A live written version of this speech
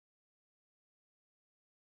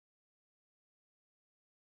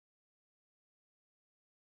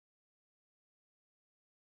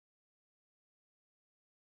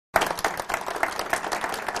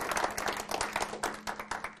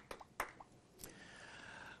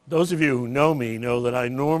Those of you who know me know that I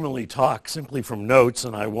normally talk simply from notes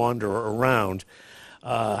and I wander around.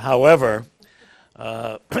 However,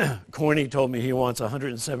 Corny told me he wants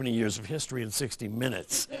 170 years of history in 60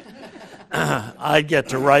 minutes. I'd get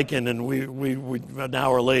to Riken and we an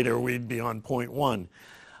hour later we'd be on point one.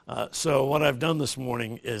 So what I've done this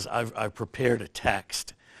morning is I've prepared a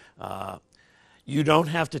text. You don't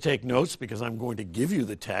have to take notes because I'm going to give you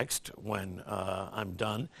the text when I'm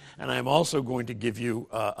done. And I'm also going to give you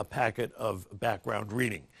a packet of background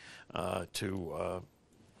reading to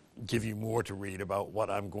give you more to read about what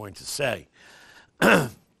I'm going to say. I've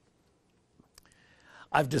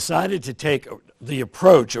decided to take the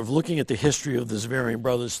approach of looking at the history of the Xaverian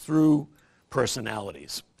brothers through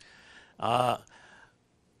personalities.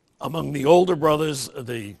 Among the older brothers,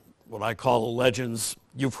 what I call the legends,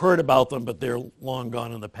 you've heard about them, but they're long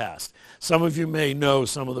gone in the past. Some of you may know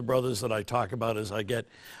some of the brothers that I talk about as I get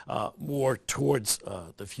more towards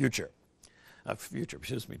the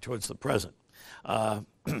towards the present.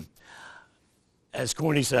 As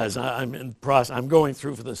Corny says, I'm going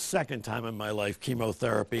through for the second time in my life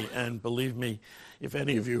chemotherapy, and believe me, if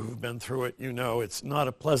any of you who've been through it, you know it's not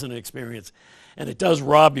a pleasant experience, and it does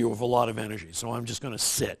rob you of a lot of energy. So I'm just going to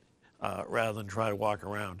sit rather than try to walk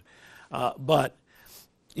around. But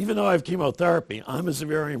even though I have chemotherapy, I'm a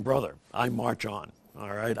Xaverian brother. I march on.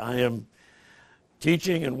 All right, I am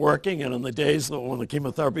teaching and working, and on the days when the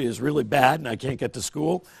chemotherapy is really bad and I can't get to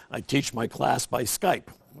school, I teach my class by Skype.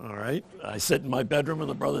 All right, I sit in my bedroom in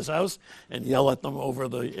the brother's house and yell at them over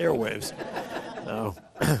the airwaves. So,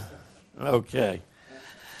 okay.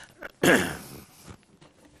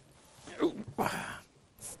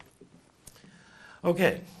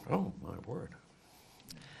 Okay. Oh, my word.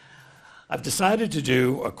 I've decided to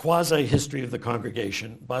do a quasi-history of the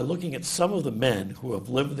congregation by looking at some of the men who have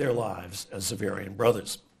lived their lives as Xaverian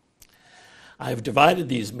brothers. I have divided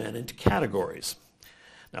these men into categories.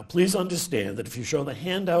 Now, please understand that if you show the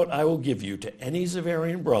handout I will give you to any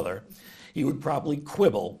Xaverian brother, he would probably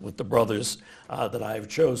quibble with the brothers that I have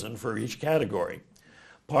chosen for each category.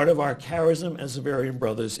 Part of our charism as Xaverian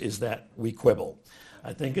brothers is that we quibble.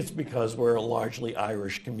 I think it's because we're a largely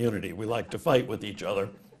Irish community. We like to fight with each other.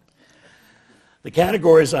 The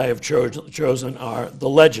categories I have chosen are the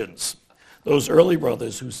legends, those early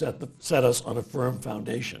brothers who set us on a firm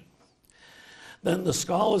foundation. Then the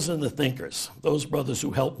scholars and the thinkers, those brothers who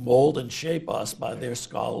helped mold and shape us by their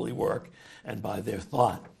scholarly work and by their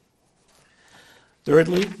thought.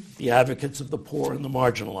 Thirdly, the advocates of the poor and the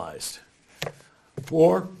marginalized.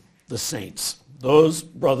 Four, the saints, those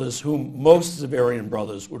brothers whom most Xaverian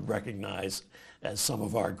brothers would recognize as some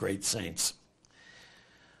of our great saints.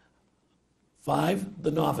 5,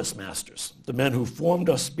 the novice masters, the men who formed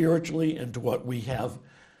us spiritually into what we have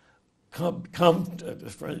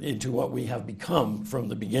into what we have become from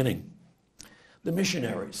the beginning. The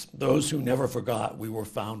missionaries, those who never forgot we were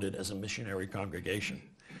founded as a missionary congregation.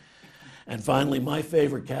 And finally, my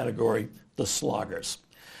favorite category, the sloggers,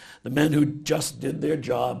 the men who just did their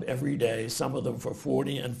job every day, some of them for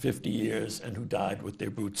 40 and 50 years, and who died with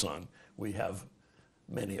their boots on. We have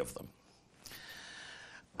many of them.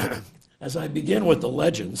 As I begin with the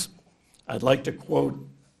legends, I'd like to quote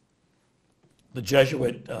the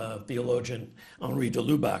Jesuit theologian Henri de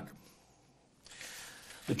Lubac.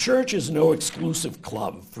 The church is no exclusive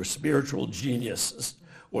club for spiritual geniuses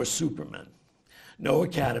or supermen, no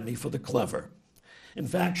academy for the clever. In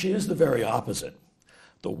fact, she is the very opposite.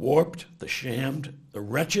 The warped, the shammed, the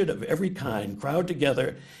wretched of every kind crowd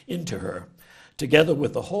together into her, together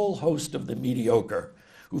with the whole host of the mediocre,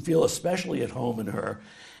 who feel especially at home in her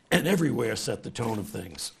and everywhere set the tone of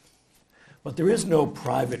things. But there is no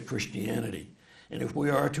private Christianity, and if we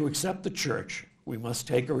are to accept the church, we must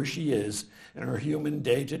take her as she is in her human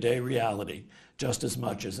day-to-day reality, just as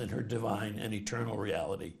much as in her divine and eternal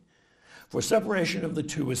reality. For separation of the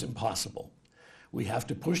two is impossible. We have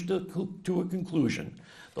to push to a conclusion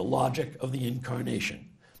the logic of the incarnation,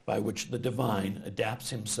 by which the divine adapts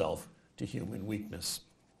himself to human weakness.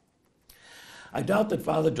 I doubt that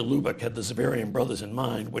Father de Lubac had the Xaverian brothers in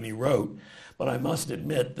mind when he wrote, but I must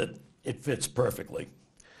admit that it fits perfectly.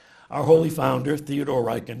 Our holy founder, Theodore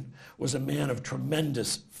Riken, was a man of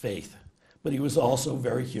tremendous faith, but he was also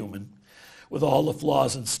very human, with all the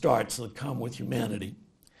flaws and starts that come with humanity.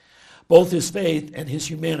 Both his faith and his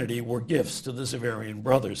humanity were gifts to the Xaverian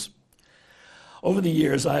brothers. Over the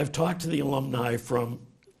years, I have talked to the alumni from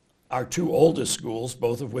our two oldest schools,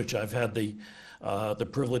 both of which I've had the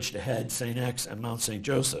privilege to head, C.F.X. and Mount St.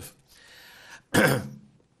 Joseph. And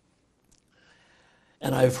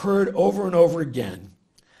I've heard over and over again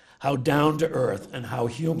how down to earth and how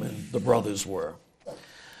human the brothers were.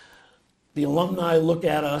 The alumni look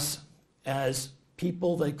at us as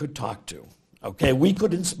people they could talk to. Okay, we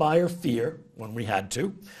could inspire fear when we had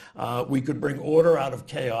to. We could bring order out of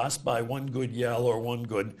chaos by one good yell or one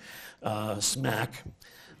good smack,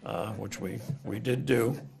 which we did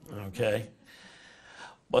do, okay?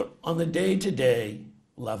 But on the day-to-day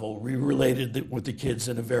level, we related with the kids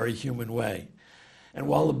in a very human way. And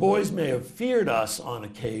while the boys may have feared us on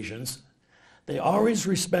occasions, they always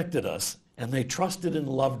respected us and they trusted and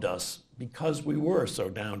loved us because we were so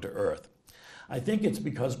down to earth. I think it's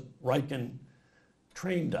because Riken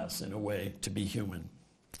trained us in a way to be human.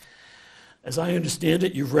 As I understand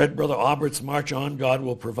it, you've read Brother Aubert's March On, God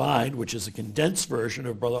Will Provide, which is a condensed version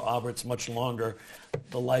of Brother Aubert's much longer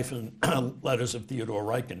The Life and Letters of Theodore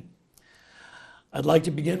Riken. I'd like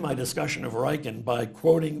to begin my discussion of Riken by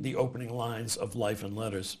quoting the opening lines of Life and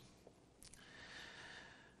Letters.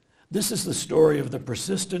 This is the story of the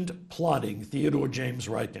persistent, plodding Theodore James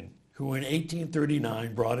Riken, who in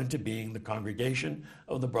 1839 brought into being the Congregation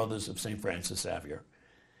of the Brothers of St. Francis Xavier.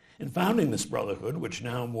 In founding this brotherhood, which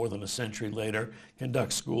now more than a century later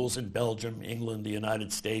conducts schools in Belgium, England, the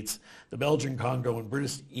United States, the Belgian Congo, and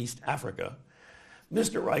British East Africa,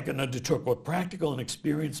 Mr. Riken undertook what practical and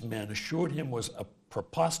experienced men assured him was a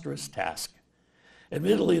preposterous task.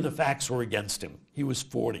 Admittedly, the facts were against him. He was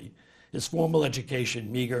 40, his formal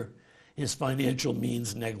education meager, his financial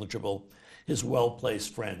means negligible, his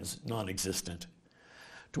well-placed friends non-existent.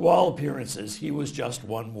 To all appearances, he was just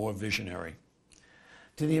one more visionary.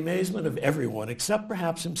 To the amazement of everyone, except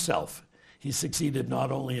perhaps himself, he succeeded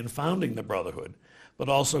not only in founding the Brotherhood, but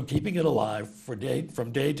also keeping it alive from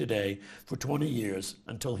day to day for 20 years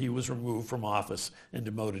until he was removed from office and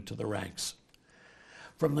demoted to the ranks.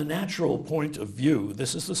 From the natural point of view,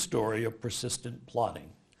 this is the story of persistent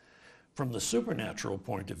plodding. From the supernatural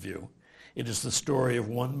point of view, it is the story of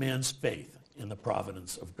one man's faith in the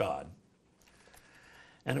providence of God.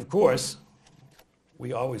 And of course,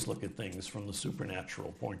 we always look at things from the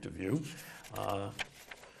supernatural point of view.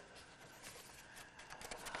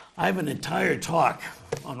 I have an entire talk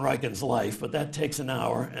on Riken's life, but that takes an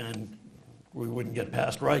hour and we wouldn't get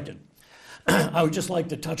past Riken. I would just like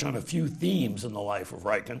to touch on a few themes in the life of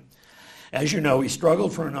Riken. As you know, he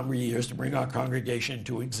struggled for a number of years to bring our congregation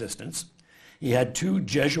into existence. He had two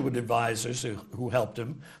Jesuit advisors who helped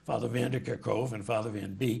him, Father van der Kerkhove and Father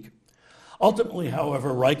Van Beek. Ultimately,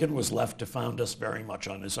 however, Riken was left to found us very much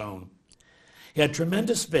on his own. He had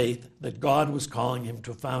tremendous faith that God was calling him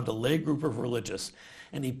to found a lay group of religious,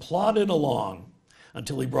 and he plodded along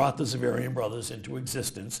until he brought the Xaverian Brothers into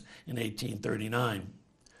existence in 1839.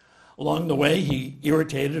 Along the way, he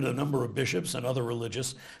irritated a number of bishops and other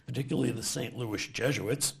religious, particularly the St. Louis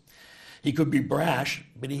Jesuits. He could be brash,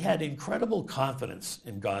 but he had incredible confidence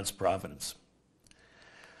in God's providence.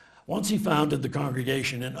 Once he founded the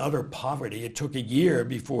congregation in utter poverty, it took a year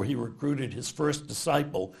before he recruited his first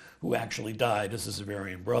disciple, who actually died as a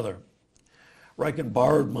Xaverian brother. Riken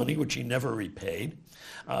borrowed money, which he never repaid,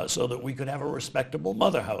 so that we could have a respectable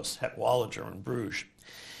mother house at Walliger in Bruges.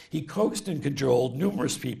 He coaxed and cajoled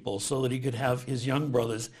numerous people so that he could have his young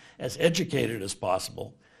brothers as educated as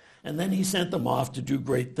possible, and then he sent them off to do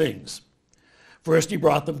great things. First, he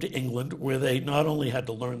brought them to England, where they not only had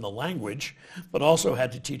to learn the language, but also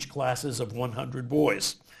had to teach classes of 100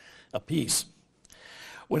 boys apiece.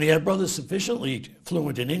 When he had brothers sufficiently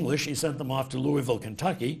fluent in English, he sent them off to Louisville,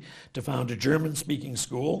 Kentucky, to found a German-speaking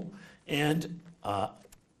school and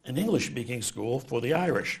an English-speaking school for the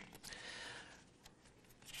Irish.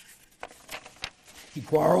 He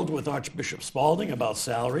quarreled with Archbishop Spalding about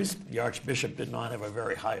salaries. The Archbishop did not have a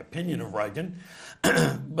very high opinion of Riken.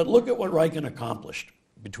 But look at what Riken accomplished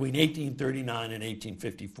between 1839 and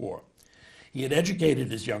 1854. He had educated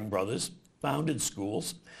his young brothers, founded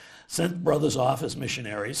schools, sent brothers off as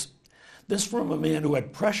missionaries. This from a man who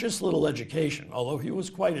had precious little education, although he was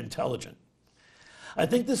quite intelligent. I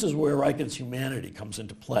think this is where Riken's humanity comes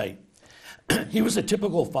into play. He was a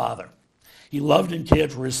typical father. He loved and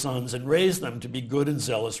cared for his sons and raised them to be good and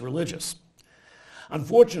zealous religious.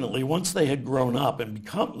 Unfortunately, once they had grown up and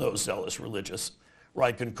become those zealous religious,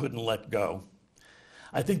 Riken couldn't let go.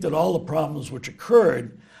 I think that all the problems which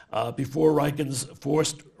occurred before Riken's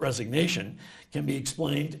forced resignation can be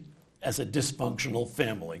explained as a dysfunctional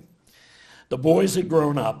family. The boys had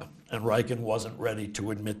grown up, and Riken wasn't ready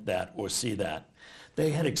to admit that or see that.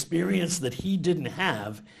 They had experience that he didn't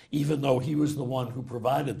have, even though he was the one who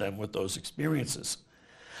provided them with those experiences.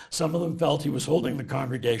 Some of them felt he was holding the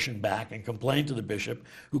congregation back and complained to the bishop,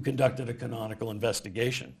 who conducted a canonical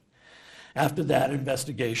investigation. After that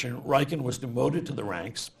investigation, Riken was demoted to the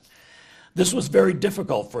ranks. This was very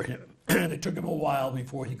difficult for him, and it took him a while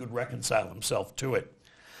before he could reconcile himself to it.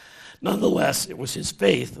 Nonetheless, it was his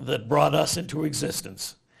faith that brought us into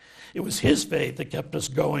existence. It was his faith that kept us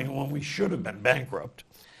going when we should have been bankrupt.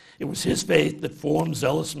 It was his faith that formed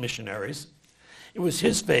zealous missionaries. It was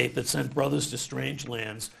his faith that sent brothers to strange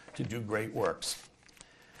lands to do great works.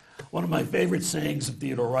 One of my favorite sayings of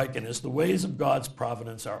Theodore Ryken is, "The ways of God's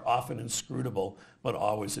providence are often inscrutable, but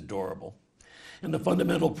always adorable." In the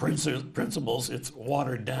fundamental principles, it's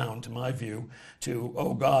watered down, to my view, to,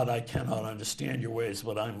 "Oh God, I cannot understand your ways,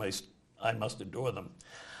 but I must adore them."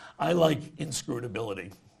 I like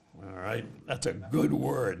inscrutability, all right? That's a good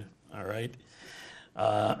word, all right?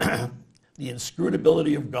 The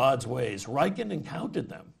inscrutability of God's ways. Ryken encountered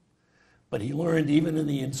them, but he learned even in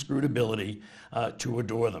the inscrutability to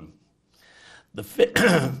adore them.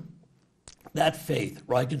 That faith,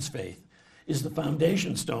 Ryken's faith, is the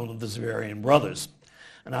foundation stone of the Xaverian brothers.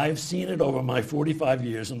 And I have seen it over my 45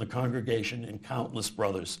 years in the congregation in countless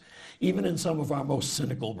brothers. Even in some of our most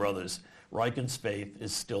cynical brothers, Ryken's faith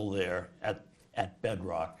is still there at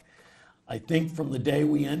bedrock. I think from the day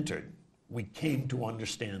we entered, we came to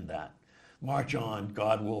understand that. March on,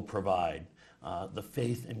 God will provide. The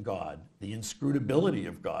faith in God, the inscrutability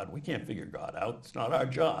of God. We can't figure God out. It's not our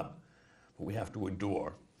job, but we have to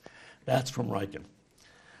adore. That's from Ryken.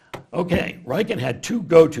 Okay, Ryken had two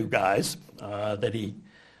go-to guys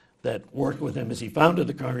that worked with him as he founded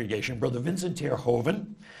the congregation, Brother Vincent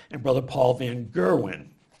Terhoven and Brother Paul Van Gerwen.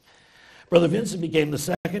 Brother Vincent became the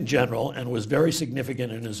second general and was very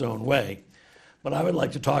significant in his own way. But I would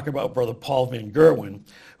like to talk about Brother Paul Van Gerwen,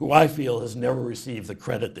 who I feel has never received the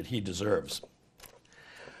credit that he deserves.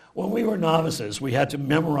 When we were novices, we had to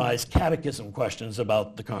memorize catechism questions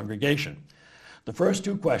about the congregation. The first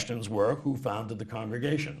two questions were, who founded the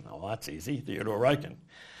congregation? Oh, that's easy, Theodore Ryken.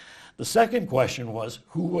 The second question was,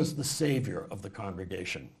 who was the savior of the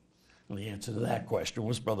congregation? And the answer to that question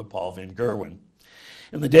was Brother Paul Van Gerwen.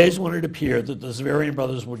 In the days when it appeared that the Xaverian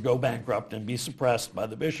brothers would go bankrupt and be suppressed by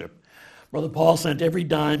the bishop, Brother Paul sent every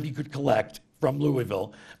dime he could collect from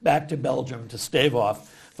Louisville back to Belgium to stave off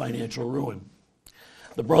financial ruin.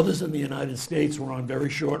 The brothers in the United States were on very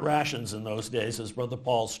short rations in those days as Brother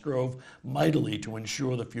Paul strove mightily to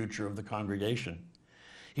ensure the future of the congregation.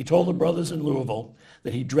 He told the brothers in Louisville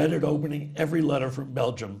that he dreaded opening every letter from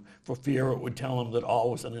Belgium for fear it would tell him that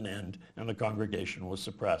all was at an end and the congregation was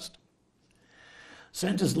suppressed.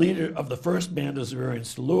 Sent as leader of the first band of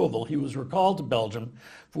Xaverians to Louisville, he was recalled to Belgium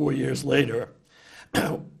 4 years later.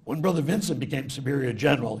 When Brother Vincent became Superior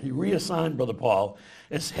General, he reassigned Brother Paul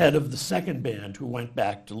as head of the second band, who went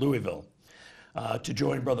back to Louisville to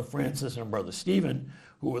join Brother Francis and Brother Stephen,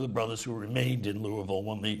 who were the brothers who remained in Louisville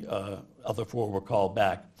when the other four were called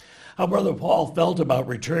back. How Brother Paul felt about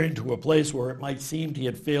returning to a place where it might seem he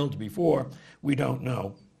had failed before, we don't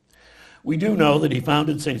know. We do know that he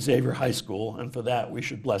founded St. Xavier High School, and for that we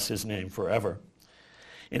should bless his name forever.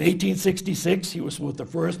 In 1866, he was with the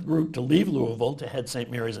first group to leave Louisville to head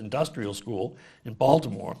St. Mary's Industrial School in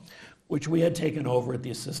Baltimore, which we had taken over at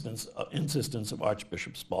the insistence of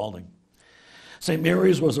Archbishop Spalding. St.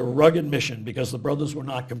 Mary's was a rugged mission because the brothers were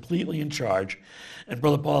not completely in charge, and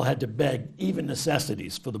Brother Paul had to beg even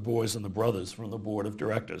necessities for the boys and the brothers from the board of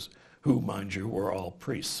directors, who, mind you, were all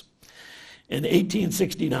priests. In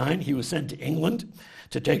 1869, he was sent to England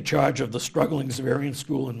to take charge of the struggling Xaverian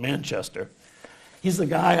school in Manchester. He's the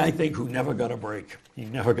guy, I think, who never got a break. He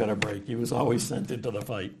never got a break. He was always sent into the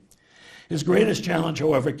fight. His greatest challenge,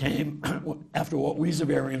 however, came after what we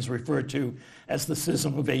Xaverians refer to as the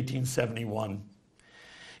Schism of 1871.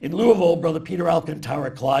 In Louisville, Brother Peter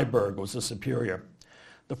Alcantara Clyburg was the superior.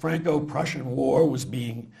 The Franco-Prussian War was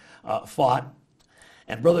being fought,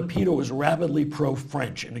 and Brother Peter was rabidly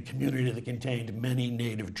pro-French in a community that contained many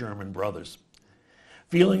native German brothers.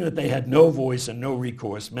 Feeling that they had no voice and no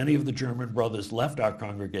recourse, many of the German brothers left our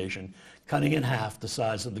congregation, cutting in half the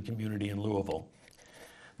size of the community in Louisville.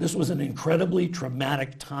 This was an incredibly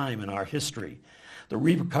traumatic time in our history, the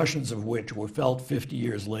repercussions of which were felt 50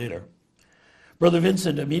 years later. Brother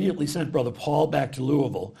Vincent immediately sent Brother Paul back to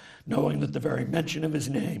Louisville, knowing that the very mention of his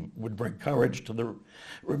name would bring courage to the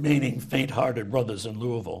remaining faint-hearted brothers in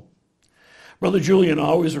Louisville. Brother Julian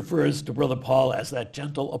always refers to Brother Paul as that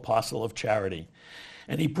gentle apostle of charity,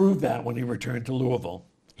 and he proved that when he returned to Louisville.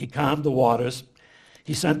 He calmed the waters.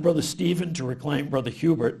 He sent Brother Stephen to reclaim Brother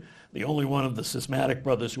Hubert, the only one of the schismatic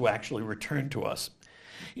brothers who actually returned to us.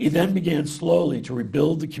 He then began slowly to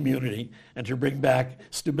rebuild the community and to bring back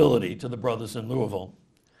stability to the brothers in Louisville.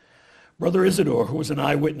 Brother Isidore, who was an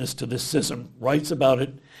eyewitness to this schism, writes about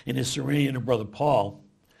it in his Serene of Brother Paul.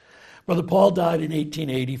 Brother Paul died in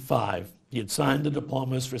 1885. He had signed the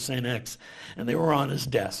diplomas for C.F.X, and they were on his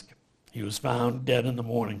desk. He was found dead in the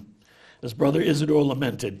morning. As Brother Isidore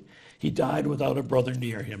lamented, He died without a brother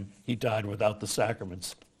near him. He died without the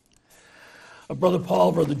sacraments. Brother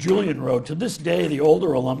Paul, Brother Julian wrote, to this day, the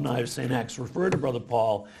older alumni of C.F.X. refer to Brother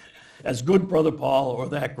Paul as good Brother Paul or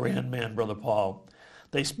that grand man, Brother Paul.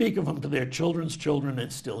 They speak of him to their children's children,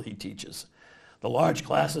 and still he teaches. The large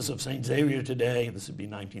classes of St. Xavier today, this would be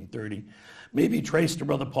 1930, may be traced to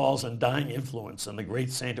Brother Paul's undying influence and the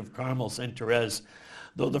great saint of Carmel, St. Therese,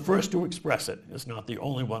 though the first to express it is not the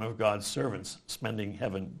only one of God's servants spending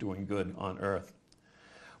heaven doing good on earth.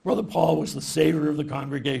 Brother Paul was the savior of the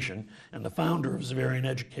congregation and the founder of Xaverian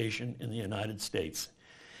education in the United States.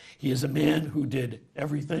 He is a man who did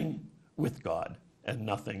everything with God and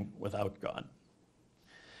nothing without God.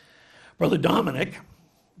 Brother Dominic,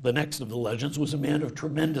 the next of the legends, was a man of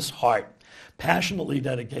tremendous heart, passionately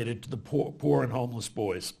dedicated to the poor and homeless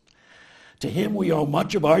boys. To him we owe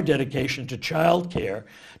much of our dedication to child care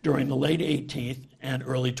during the late 18th and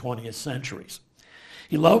early 20th centuries.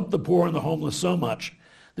 He loved the poor and the homeless so much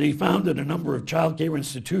that he founded a number of child care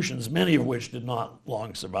institutions, many of which did not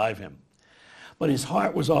long survive him. But his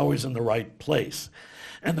heart was always in the right place,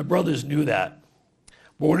 and the brothers knew that.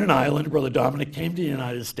 Born in Ireland, Brother Dominic came to the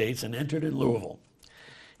United States and entered in Louisville.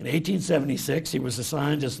 In 1876, he was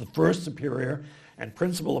assigned as the first superior and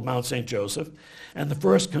principal of Mount St. Joseph and the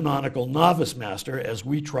first canonical novice master as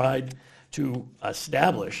we tried to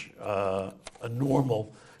establish a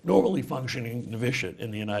normally functioning novitiate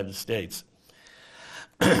in the United States.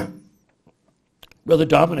 Brother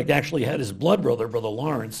Dominic actually had his blood brother, Brother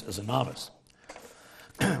Lawrence, as a novice.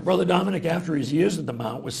 Brother Dominic, after his years at the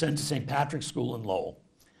Mount, was sent to St. Patrick's School in Lowell.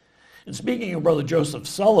 And speaking of Brother Joseph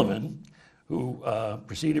Sullivan, who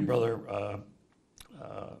preceded Brother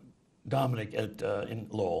Dominic in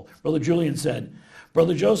Lowell, Brother Julian said,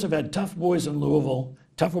 Brother Joseph had tough boys in Louisville,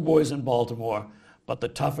 tougher boys in Baltimore, but the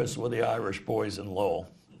toughest were the Irish boys in Lowell.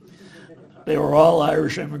 They were all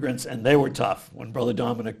Irish immigrants, and they were tough when Brother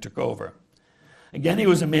Dominic took over. Again, he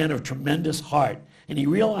was a man of tremendous heart, and he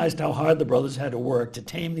realized how hard the brothers had to work to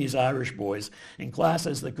tame these Irish boys in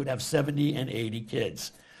classes that could have 70 and 80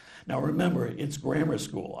 kids. Now remember, it's grammar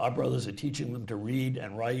school. Our brothers are teaching them to read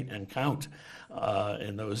and write and count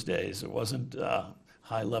in those days. It wasn't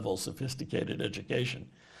high-level, sophisticated education.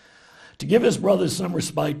 To give his brothers some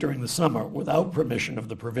respite during the summer, without permission of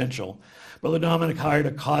the provincial, Brother Dominic hired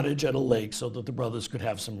a cottage at a lake so that the brothers could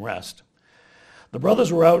have some rest. The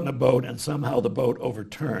brothers were out in a boat, and somehow the boat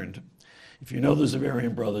overturned. If you know the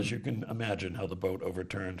Xaverian brothers, you can imagine how the boat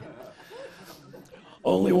overturned.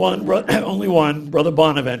 Only one, Brother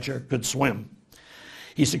Bonaventure, could swim.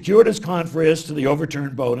 He secured his confreres to the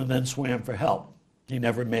overturned boat and then swam for help. He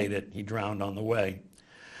never made it. He drowned on the way.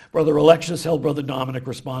 Brother Alexius held Brother Dominic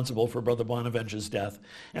responsible for Brother Bonaventure's death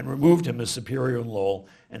and removed him as superior in Lowell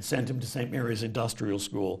and sent him to St. Mary's Industrial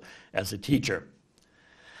School as a teacher.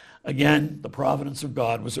 Again, the providence of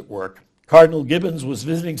God was at work. Cardinal Gibbons was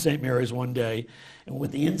visiting St. Mary's one day, and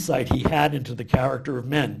with the insight he had into the character of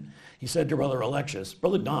men, he said to Brother Alexius,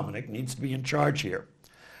 Brother Dominic needs to be in charge here.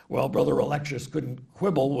 Well, Brother Alexius couldn't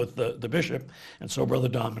quibble with the bishop, and so Brother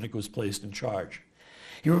Dominic was placed in charge.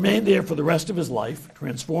 He remained there for the rest of his life,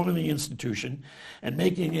 transforming the institution and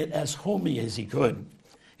making it as homey as he could.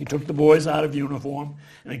 He took the boys out of uniform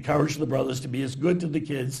and encouraged the brothers to be as good to the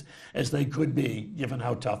kids as they could be, given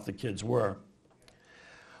how tough the kids were.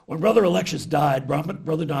 When Brother Alexius died,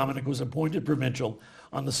 Brother Dominic was appointed provincial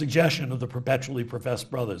on the suggestion of the perpetually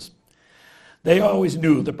professed brothers. They always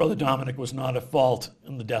knew that Brother Dominic was not at fault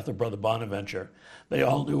in the death of Brother Bonaventure. They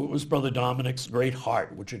all knew it was Brother Dominic's great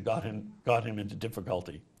heart which had got him into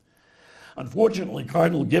difficulty. Unfortunately,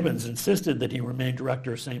 Cardinal Gibbons insisted that he remain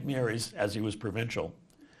director of St. Mary's as he was provincial.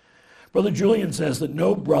 Brother Julian says that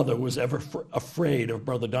no brother was ever afraid of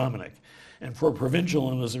Brother Dominic, and for a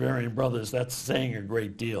provincial and the Xaverian brothers, that's saying a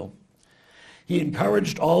great deal. He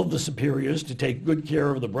encouraged all of the superiors to take good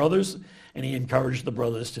care of the brothers, and he encouraged the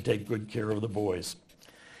brothers to take good care of the boys.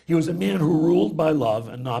 He was a man who ruled by love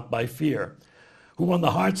and not by fear, who won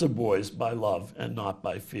the hearts of boys by love and not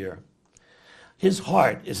by fear. His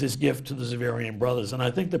heart is his gift to the Xaverian brothers, and I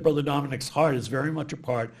think that Brother Dominic's heart is very much a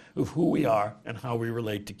part of who we are and how we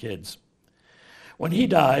relate to kids. When he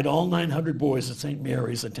died, all 900 boys at St.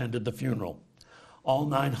 Mary's attended the funeral. All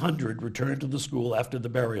 900 returned to the school after the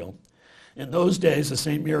burial. In those days, a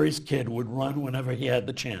St. Mary's kid would run whenever he had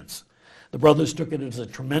the chance. The brothers took it as a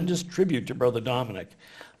tremendous tribute to Brother Dominic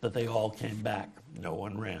that they all came back. No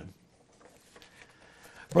one ran.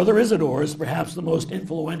 Brother Isidore is perhaps the most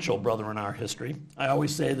influential brother in our history. I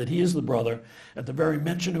always say that he is the brother at the very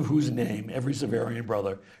mention of whose name every Xaverian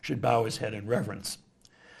brother should bow his head in reverence.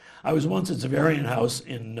 I was once at Xaverian House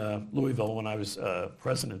in Louisville when I was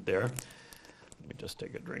president there. Let me just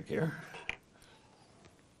take a drink here.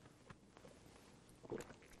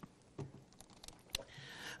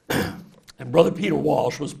 And Brother Peter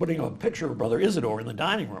Walsh was putting a picture of Brother Isidore in the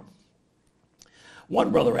dining room.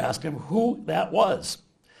 One brother asked him who that was.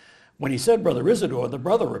 When he said Brother Isidore, the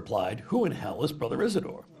brother replied, "Who in hell is Brother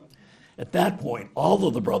Isidore?" At that point, all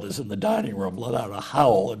of the brothers in the dining room let out a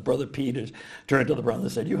howl, and Brother Peter turned to the brother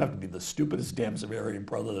and said, "You have to be the stupidest damn Xaverian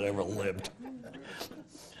brother that ever lived."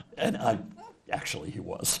 And actually he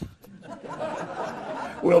was.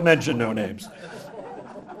 We'll mention no names.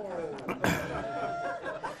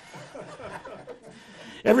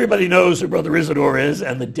 Everybody knows who Brother Isidore is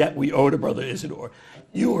and the debt we owe to Brother Isidore.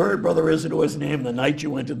 You heard Brother Isidore's name the night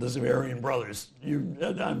you entered the Xaverian Brothers.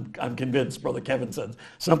 I'm convinced Brother Kevin said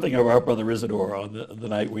something about Brother Isidore on the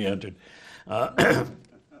night we entered. I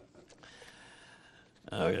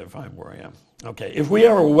gotta find where I am. Okay, if we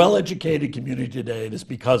are a well-educated community today, it is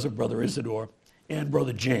because of Brother Isidore and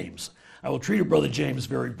Brother James. I will treat Brother James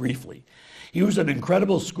very briefly. He was an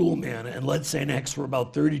incredible schoolman and led C.F.X for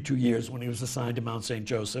about 32 years when he was assigned to Mount St.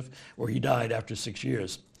 Joseph, where he died after 6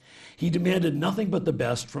 years. He demanded nothing but the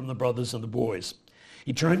best from the brothers and the boys.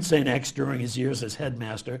 He turned C.F.X during his years as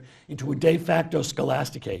headmaster into a de facto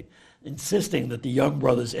scholasticate, insisting that the young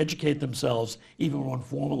brothers educate themselves even when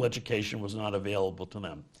formal education was not available to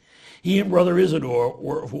them. He and Brother Isidore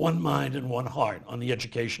were of one mind and one heart on the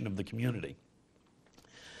education of the community.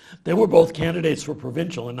 They were both candidates for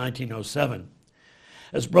provincial in 1907.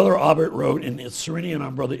 As Brother Albert wrote in his Serenian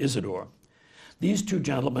on Brother Isidore, these two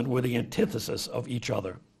gentlemen were the antithesis of each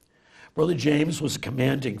other. Brother James was a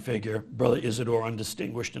commanding figure, Brother Isidore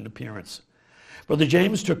undistinguished in appearance. Brother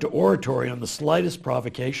James took to oratory on the slightest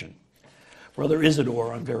provocation, Brother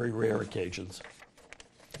Isidore on very rare occasions.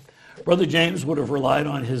 Brother James would have relied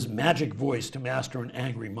on his magic voice to master an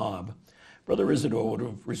angry mob. Brother Isidore would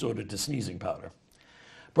have resorted to sneezing powder.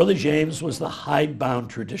 Brother James was the hidebound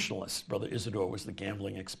traditionalist. Brother Isidore was the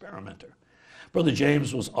gambling experimenter. Brother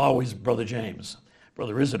James was always Brother James.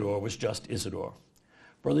 Brother Isidore was just Isidore.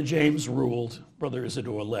 Brother James ruled. Brother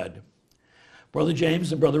Isidore led. Brother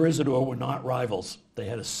James and Brother Isidore were not rivals. They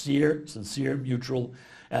had a sincere mutual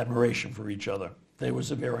admiration for each other. They were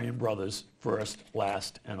Xaverian brothers, first,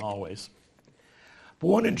 last, and always.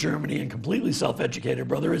 Born in Germany and completely self-educated,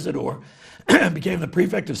 Brother Isidore became the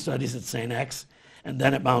prefect of studies at C.F.X and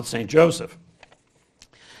then at Mount St. Joseph.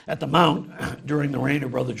 At the Mount, during the reign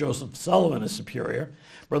of Brother Joseph Sullivan as superior,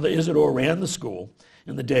 Brother Isidore ran the school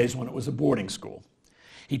in the days when it was a boarding school.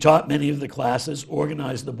 He taught many of the classes,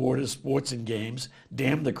 organized the boarders' sports and games,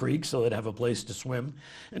 dammed the creek so they'd have a place to swim,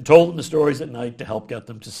 and told them the stories at night to help get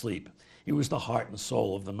them to sleep. He was the heart and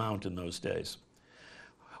soul of the Mount in those days.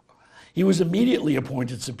 He was immediately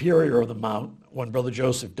appointed superior of the Mount when Brother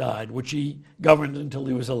Joseph died, which he governed until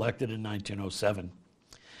he was elected in 1907.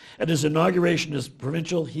 At his inauguration as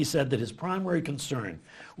provincial, he said that his primary concern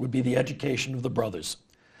would be the education of the brothers.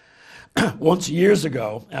 Years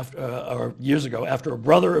ago, after a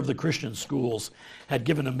brother of the Christian schools had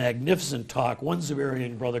given a magnificent talk, one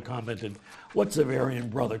Xaverian brother commented, "What Xaverian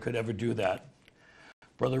brother could ever do that?"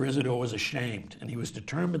 Brother Isidore was ashamed, and he was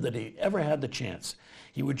determined that if he ever had the chance,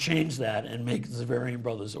 he would change that and make the Xaverian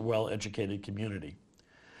brothers a well-educated community.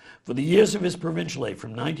 For the years of his provincialate,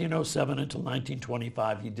 from 1907 until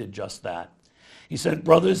 1925, he did just that. He sent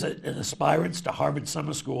brothers and aspirants to Harvard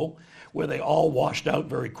Summer School, where they all washed out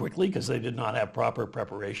very quickly because they did not have proper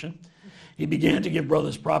preparation. He began to give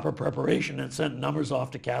brothers proper preparation and sent numbers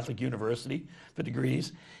off to Catholic University for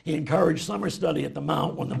degrees. He encouraged summer study at the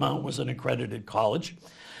Mount when the Mount was an accredited college,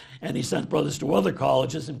 and he sent brothers to other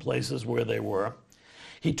colleges in places where they were.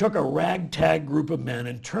 He took a ragtag group of men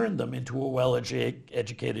and turned them into a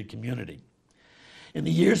well-educated community. In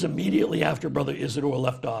the years immediately after Brother Isidore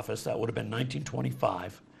left office, that would have been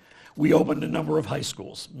 1925, we opened a number of high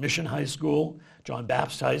schools: Mission High School, John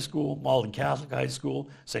Baptist High School, Malden Catholic High School,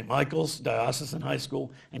 St. Michael's Diocesan High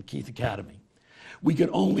School, and Keith Academy. We could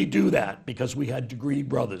only do that because we had degreed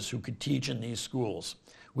brothers who could teach in these schools.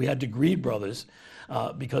 We had degreed brothers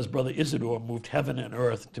because Brother Isidore moved heaven and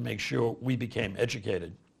earth to make sure we became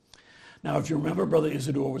educated. Now, if you remember, Brother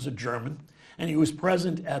Isidore was a German, and he was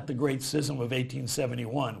present at the Great Schism of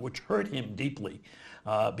 1871, which hurt him deeply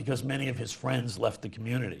because many of his friends left the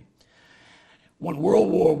community. When World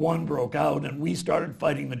War I broke out and we started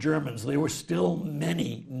fighting the Germans, there were still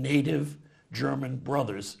many native German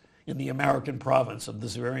brothers in the American province of the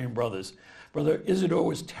Xaverian brothers. Brother Isidore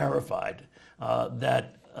was terrified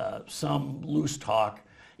that some loose talk,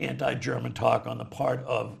 anti-German talk on the part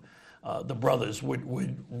of the brothers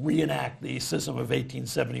would reenact the schism of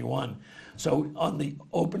 1871. So on the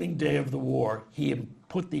opening day of the war, he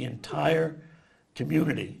put the entire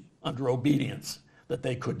community under obedience that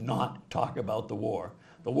they could not talk about the war.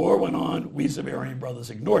 The war went on. We Xaverian brothers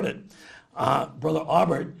ignored it. Brother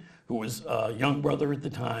Aubert, who was a young brother at the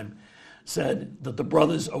time, said that the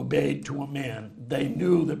brothers obeyed to a man. They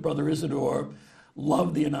knew that Brother Isidore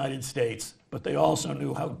loved the United States, but they also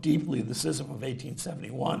knew how deeply the schism of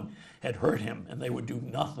 1871 had hurt him, and they would do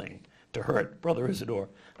nothing to hurt Brother Isidore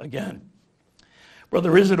again.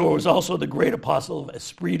 Brother Isidore was also the great apostle of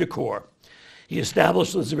esprit de corps. He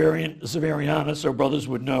established the Xaveriana so brothers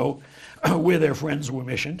would know where their friends were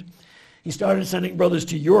missioned. He started sending brothers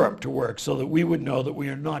to Europe to work so that we would know that we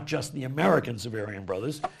are not just the American Xaverian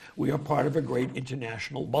brothers, we are part of a great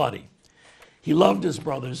international body. He loved his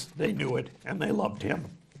brothers, they knew it, and they loved him.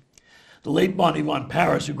 The late Bonnie von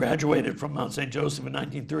Paris, who graduated from Mount St. Joseph in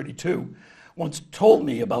 1932, once told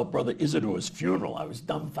me about Brother Isidore's funeral. I was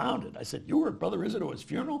dumbfounded. I said, "You were at Brother Isidore's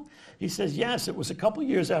funeral?" He says, "Yes, it was a couple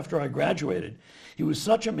years after I graduated. He was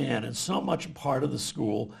such a man and so much a part of the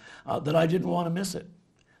school that I didn't want to miss it."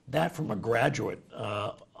 That from a graduate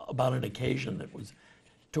about an occasion that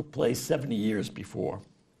took place 70 years before.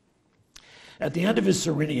 At the end of his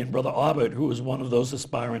Cyrenian, Brother Aubert, who was one of those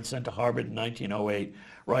aspirants sent to Harvard in 1908,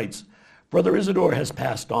 writes, "Brother Isidore has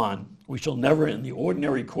passed on. We shall never in the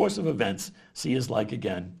ordinary course of events see his like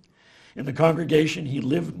again. In the congregation he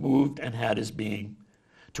lived, moved, and had his being.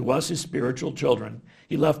 To us, his spiritual children,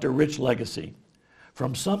 he left a rich legacy.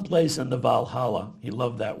 From some place in the Valhalla," he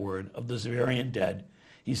loved that word, "of the Xaverian dead,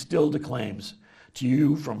 he still declaims, 'To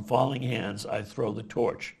you from falling hands I throw the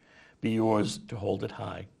torch. Be yours to hold it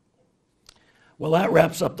high.'" Well, that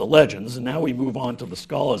wraps up the legends, and now we move on to the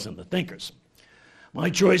scholars and the thinkers. My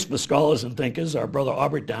choice for scholars and thinkers are Brother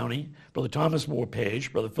Aubert Downey, Brother Thomas Moore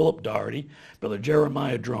Page, Brother Philip Doherty, Brother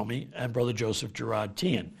Jeremiah Dromey, and Brother Joseph Gerard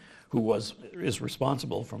Tian, who is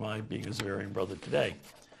responsible for my being a Xaverian brother today.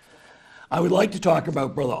 I would like to talk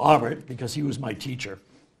about Brother Aubert because he was my teacher.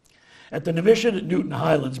 At the novitiate at Newton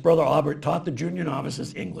Highlands, Brother Aubert taught the junior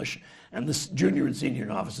novices English and the junior and senior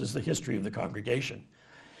novices the history of the congregation.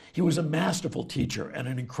 He was a masterful teacher and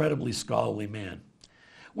an incredibly scholarly man.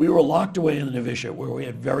 We were locked away in the novitiate where we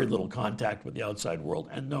had very little contact with the outside world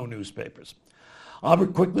and no newspapers.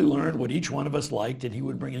 Aubert quickly learned what each one of us liked, and he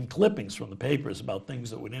would bring in clippings from the papers about things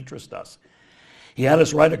that would interest us. He had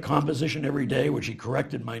us write a composition every day, which he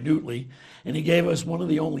corrected minutely, and he gave us one of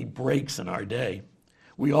the only breaks in our day.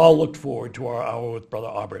 We all looked forward to our hour with Brother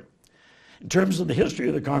Aubert. In terms of the history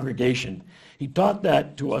of the congregation, he taught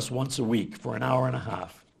that to us once a week for an hour and a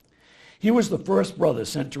half. He was the first brother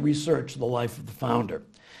sent to research the life of the founder.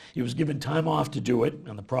 He was given time off to do it,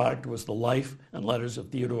 and the product was the life and letters of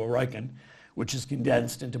Theodore Ryken, which is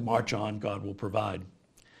condensed into March On, God Will Provide.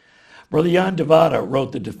 Brother Jan de Vada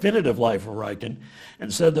wrote the definitive life of Ryken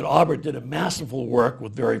and said that Aubert did a masterful work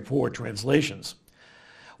with very poor translations.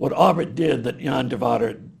 What Aubert did that Jan de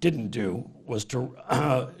Vada didn't do was to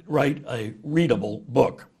write a readable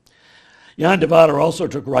book. Jan de Vada also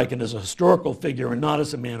took Ryken as a historical figure and not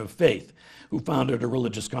as a man of faith who founded a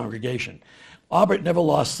religious congregation. Aubert never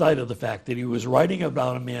lost sight of the fact that he was writing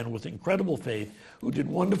about a man with incredible faith who did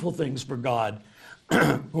wonderful things for God,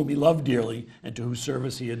 whom he loved dearly, and to whose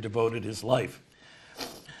service he had devoted his life.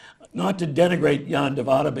 Not to denigrate Jan de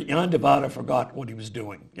Vada, but Jan de Vada forgot what he was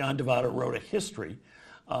doing. Jan de Vada wrote a history,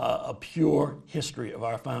 a pure history of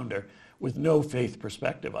our founder with no faith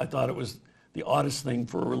perspective. I thought it was the oddest thing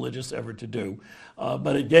for a religious ever to do,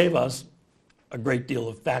 but it gave us a great deal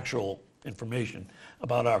of factual information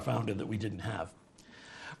about our founder that we didn't have.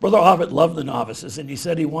 Brother Aubert loved the novices, and he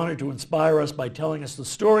said he wanted to inspire us by telling us the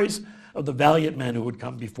stories of the valiant men who would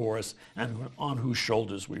come before us and on whose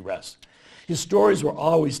shoulders we rest. His stories were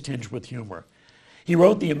always tinged with humor. He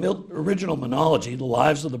wrote the original monology, The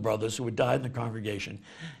Lives of the Brothers Who Had Died in the Congregation,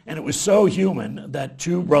 and it was so human that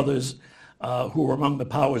two brothers who were among the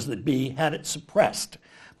powers that be had it suppressed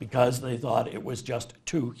because they thought it was just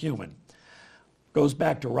too human. Goes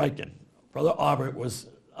back to Ryken. Brother Aubert was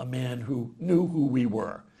a man who knew who we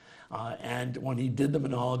were. And when he did the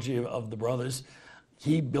monology of the brothers,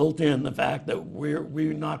 he built in the fact that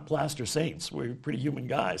we're not plaster saints. We're pretty human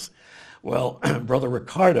guys. Well, Brother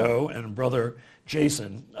Ricardo and Brother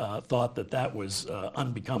Jason thought that that was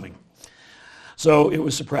unbecoming. So it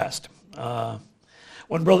was suppressed.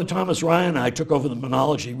 When Brother Thomas Ryan and I took over the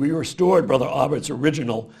monology, we restored Brother Aubert's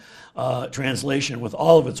original translation with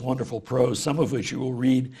all of its wonderful prose, some of which you will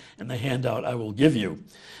read in the handout I will give you.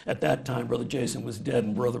 At that time, Brother Jason was dead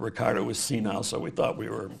and Brother Ricardo was senile, so we thought we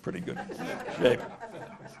were in pretty good shape.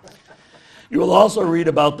 You will also read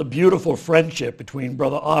about the beautiful friendship between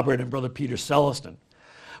Brother Aubert and Brother Peter Celestin.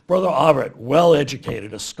 Brother Albert,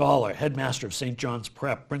 well-educated, a scholar, headmaster of St. John's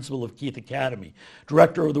Prep, principal of Keith Academy,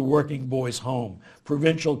 director of the Working Boys Home,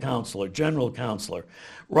 provincial counselor, general counselor,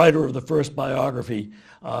 writer of the first biography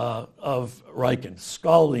of Riken,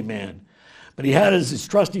 scholarly man. But he had as his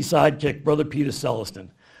trusty sidekick, Brother Peter Celestin,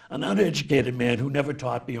 an uneducated man who never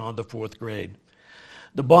taught beyond the 4th grade.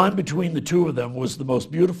 The bond between the two of them was the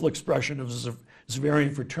most beautiful expression of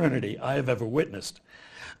Xaverian fraternity I have ever witnessed.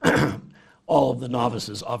 All of the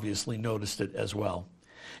novices obviously noticed it as well.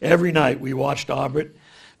 Every night we watched Albert,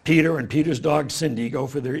 Peter, and Peter's dog Cindy go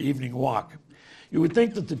for their evening walk. You would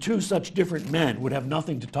think that the two such different men would have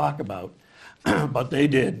nothing to talk about, but they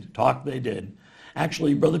did. Talk they did.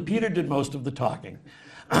 Actually, Brother Peter did most of the talking,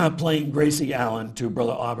 playing Gracie Allen to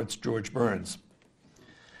Brother Albert's George Burns.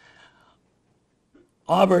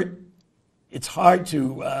 Albert, it's hard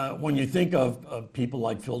to, when you think of people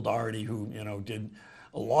like Phil Doherty, who did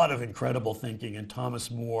a lot of incredible thinking, and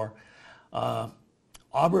Thomas More,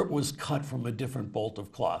 Albert was cut from a different bolt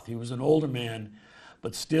of cloth. He was an older man,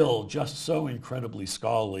 but still just so incredibly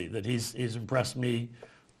scholarly that he's impressed me.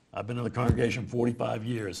 I've been in the congregation 45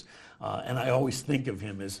 years, and I always think of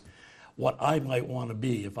him as what I might want to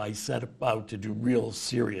be if I set about to do real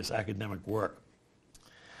serious academic work.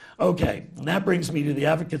 Okay, and that brings me to the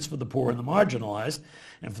advocates for the poor and the marginalized.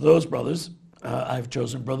 And for those brothers, I've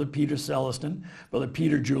chosen Brother Peter Celestin, Brother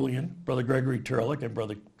Peter Julian, Brother Gregory Turlick, and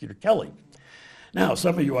Brother Peter Kelly. Now,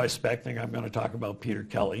 some of you, I expect, think I'm going to talk about Peter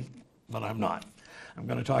Kelly, but I'm not. I'm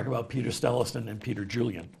going to talk about Peter Celestin and Peter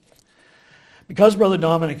Julian. Because Brother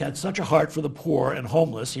Dominic had such a heart for the poor and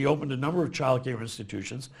homeless, he opened a number of child care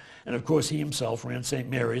institutions, and of course he himself ran St.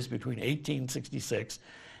 Mary's between 1866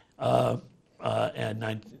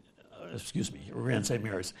 ran St.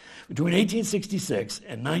 Mary's. Between 1866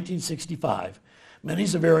 and 1965, many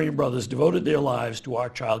Xaverian brothers devoted their lives to our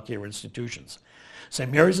child care institutions.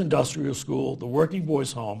 St. Mary's Industrial School, the Working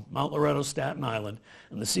Boys Home, Mount Loretto, Staten Island,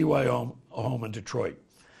 and the CYO Home in Detroit.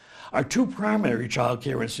 Our two primary child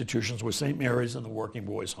care institutions were St. Mary's and the Working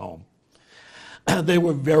Boys Home. They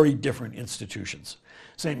were very different institutions.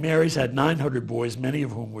 St. Mary's had 900 boys, many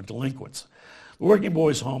of whom were delinquents. The Working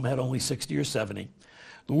Boys Home had only 60 or 70.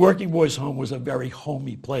 The Working Boys Home was a very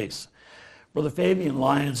homey place. Brother Fabian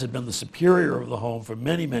Lyons had been the superior of the home for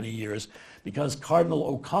many, many years because Cardinal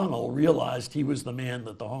O'Connell realized he was the man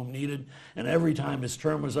that the home needed, and every time his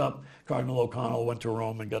term was up, Cardinal O'Connell went to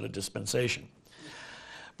Rome and got a dispensation.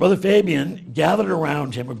 Brother Fabian gathered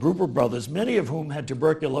around him a group of brothers, many of whom had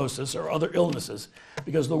tuberculosis or other illnesses,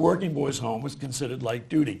 because the Working Boys Home was considered light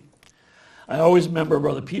duty. I always remember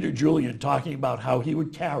Brother Peter Julian talking about how he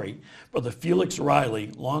would carry Brother Felix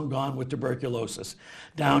Riley, long gone with tuberculosis,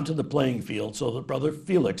 down to the playing field so that Brother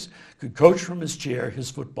Felix could coach from his chair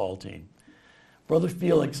his football team. Brother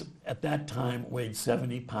Felix at that time weighed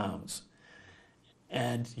 70 pounds,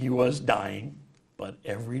 and he was dying, but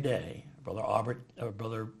every day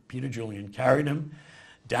Brother Peter Julian carried him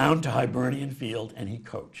down to Hibernian Field, and he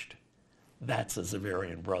coached. That's a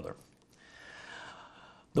Xaverian brother.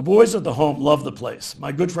 The boys at the home loved the place.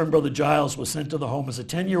 My good friend Brother Giles was sent to the home as a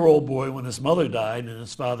 10-year-old boy when his mother died and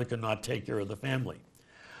his father could not take care of the family.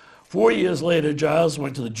 4 years later, Giles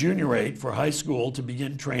went to the junior 8 for high school to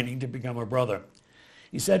begin training to become a brother.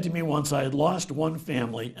 He said to me once, I had lost one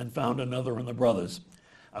family and found another in the brothers.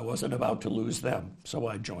 I wasn't about to lose them, so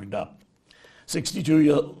I joined up.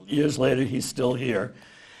 62 years later, he's still here,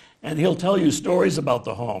 and he'll tell you stories about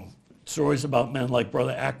the home. Stories about men like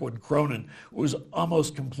Brother Ackwood Cronin, who was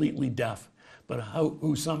almost completely deaf, but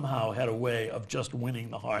who somehow had a way of just winning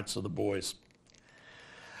the hearts of the boys.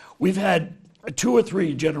 We've had 2 or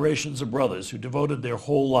 3 generations of brothers who devoted their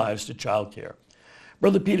whole lives to childcare.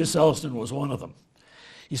 Brother Peter Celestin was one of them.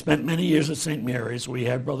 He spent many years at St. Mary's, where he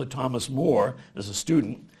had Brother Thomas More as a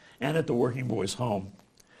student, and at the Working Boys Home.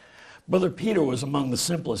 Brother Peter was among the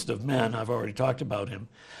simplest of men. I've already talked about him,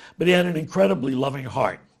 but he had an incredibly loving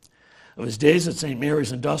heart. Of his days at St.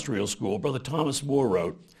 Mary's Industrial School, Brother Thomas More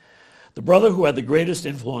wrote, the brother who had the greatest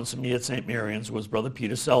influence on me at St. Mary's was Brother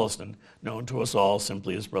Peter Celestin, known to us all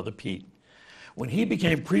simply as Brother Pete. When he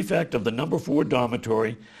became prefect of the number 4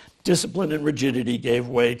 dormitory, discipline and rigidity gave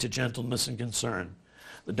way to gentleness and concern.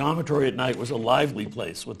 The dormitory at night was a lively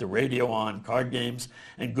place with the radio on, card games,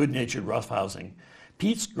 and good-natured roughhousing.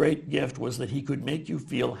 Pete's great gift was that he could make you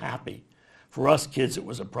feel happy. For us kids, it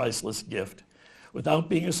was a priceless gift. Without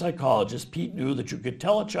being a psychologist, Pete knew that you could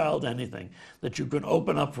tell a child anything, that you could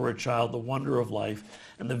open up for a child the wonder of life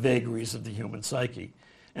and the vagaries of the human psyche.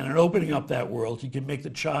 And in opening up that world, he could make the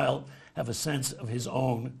child have a sense of his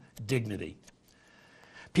own dignity.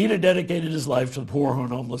 Peter dedicated his life to the poor and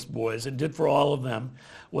homeless boys and did for all of them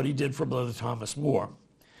what he did for Brother Thomas More.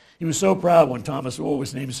 He was so proud when Thomas More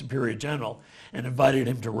was named Superior General and invited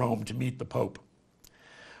him to Rome to meet the Pope.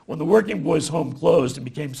 When the working boys' home closed and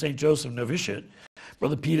became St. Joseph Novitiate,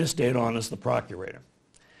 Brother Peter stayed on as the procurator.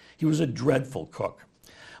 He was a dreadful cook,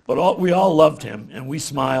 but we all loved him, and we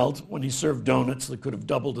smiled when he served donuts that could have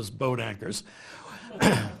doubled as boat anchors,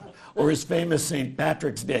 or his famous St.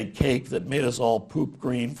 Patrick's Day cake that made us all poop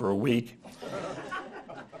green for a week.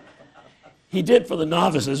 He did for the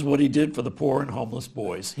novices what he did for the poor and homeless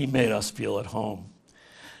boys. He made us feel at home.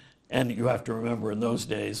 And you have to remember, in those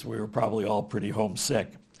days, we were probably all pretty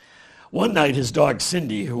homesick. One night, his dog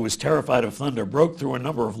Cindy, who was terrified of thunder, broke through a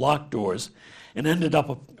number of locked doors and ended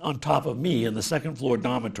up on top of me in the second-floor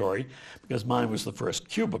dormitory because mine was the first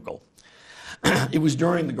cubicle. It was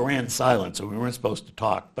during the grand silence, so we weren't supposed to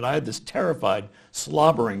talk, but I had this terrified,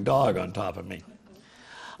 slobbering dog on top of me.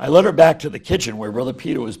 I led her back to the kitchen where Brother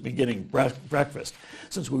Peter was beginning breakfast.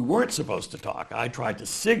 Since we weren't supposed to talk, I tried to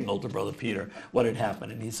signal to Brother Peter what had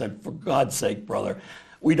happened, and he said, "For God's sake, brother,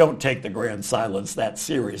 we don't take the grand silence that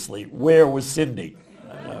seriously. Where was Cindy?"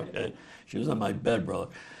 Okay. She was on my bed, brother.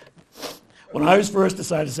 When I was first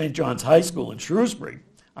assigned to St. John's High School in Shrewsbury,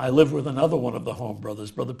 I lived with another one of the home brothers,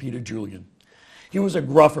 Brother Peter Julian. He was a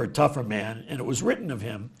gruffer, tougher man, and it was written of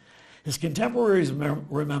him. His contemporaries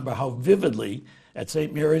remember how vividly, at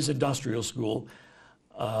St. Mary's Industrial School,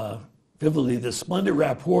 vividly the splendid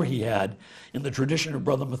rapport he had in the tradition of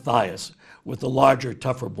Brother Matthias with the larger,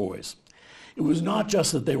 tougher boys. It was not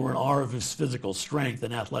just that they were in awe of his physical strength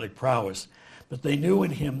and athletic prowess, but they knew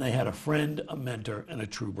in him they had a friend, a mentor, and a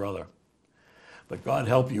true brother. But God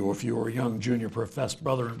help you if you were a young junior professed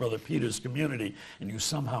brother in Brother Peter's community and you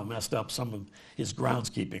somehow messed up some of his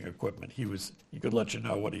groundskeeping equipment. He could let you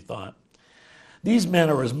know what he thought. These men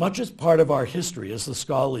are as much as part of our history as the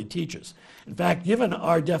scholarly teaches. In fact, given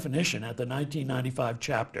our definition at the 1995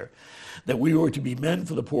 chapter that we were to be men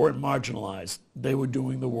for the poor and marginalized, they were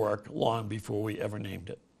doing the work long before we ever named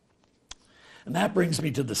it. And that brings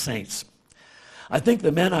me to the saints. I think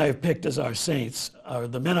the men I have picked as our saints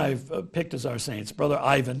Brother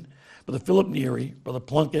Ivan, Brother Philip Neary, Brother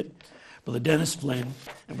Plunkett, Brother Dennis Flynn,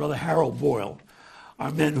 and Brother Harold Boyle,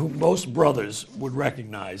 are men whom most brothers would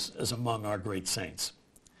recognize as among our great saints.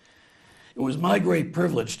 It was my great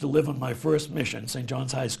privilege to live on my first mission, St.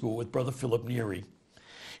 John's High School, with Brother Philip Neary.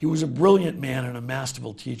 He was a brilliant man and a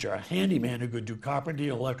masterful teacher, a handyman who could do carpentry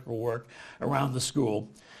and electrical work around the school,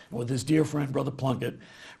 and with his dear friend, Brother Plunkett,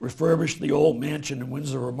 refurbished the old mansion in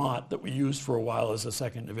Windsor, Vermont that we used for a while as a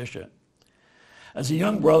second novitiate. As a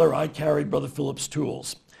young brother, I carried Brother Philip's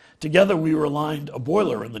tools. Together, we aligned a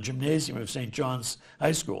boiler in the gymnasium of St. John's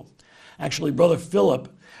High School. Actually, Brother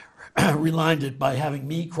Philip relined it by having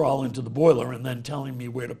me crawl into the boiler and then telling me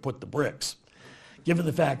where to put the bricks. Given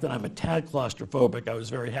the fact that I'm a tad claustrophobic, I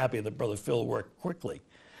was very happy that Brother Phil worked quickly.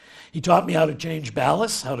 He taught me how to change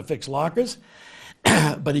ballasts, how to fix lockers,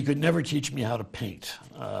 but he could never teach me how to paint.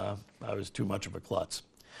 I was too much of a klutz.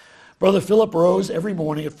 Brother Philip rose every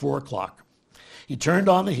morning at 4 o'clock. He turned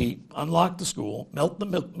on the heat, unlocked the school, milked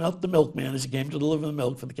the milkman as he came to deliver the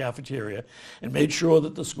milk for the cafeteria, and made sure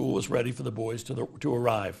that the school was ready for the boys to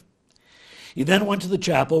arrive. He then went to the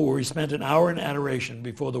chapel where he spent an hour in adoration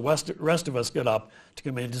before the rest of us got up to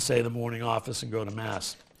come in to say the morning office and go to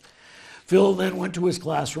Mass. Phil then went to his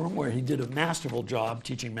classroom where he did a masterful job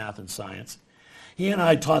teaching math and science. He and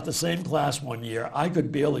I taught the same class one year. I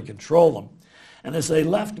could barely control them. And as they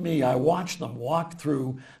left me, I watched them walk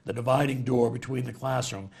through the dividing door between the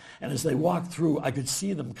classroom. And as they walked through, I could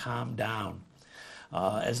see them calm down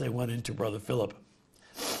as they went into Brother Philip.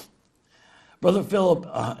 Brother Philip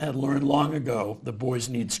had learned long ago that boys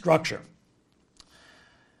need structure.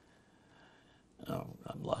 Oh,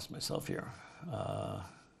 I've lost myself here.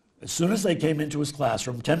 As soon as they came into his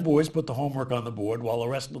classroom, 10 boys put the homework on the board while the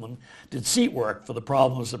rest of them did seat work for the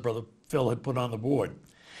problems that Brother Phil had put on the board.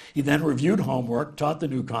 He then reviewed homework, taught the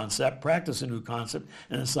new concept, practiced the new concept,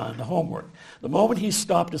 and assigned the homework. The moment he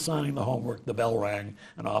stopped assigning the homework, the bell rang,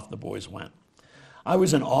 and off the boys went. I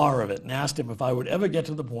was in awe of it and asked him if I would ever get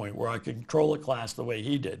to the point where I could control a class the way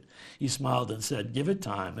he did. He smiled and said, "Give it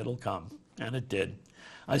time, it'll come." And it did.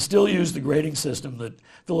 I still use the grading system that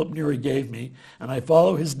Philip Neary gave me, and I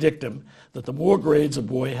follow his dictum that the more grades a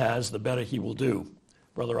boy has, the better he will do.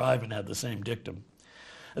 Brother Ivan had the same dictum.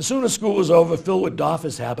 As soon as school was over, Phil would doff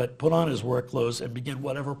his habit, put on his work clothes, and begin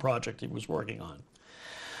whatever project he was working on.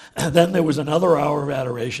 Then there was another hour of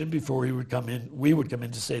adoration before we would come in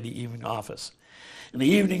to say the evening office. In the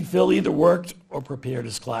evening, Phil either worked or prepared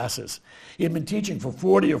his classes. He had been teaching for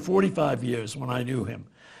 40 or 45 years when I knew him,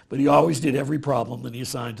 but he always did every problem that he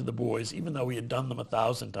assigned to the boys, even though he had done them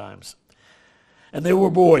 1,000 times. And they were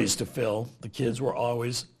boys to Phil. The kids were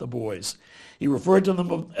always the boys. He referred to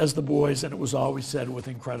them as the boys, and it was always said with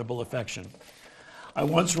incredible affection. I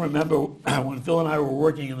once remember when Phil and I were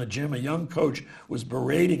working in the gym, a young coach was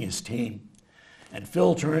berating his team. And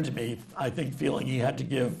Phil turned to me, I think feeling he had to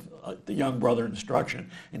give the young brother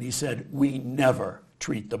instruction, and he said, "We never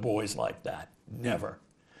treat the boys like that, never."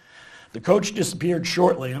 The coach disappeared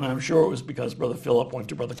shortly, and I'm sure it was because Brother Philip went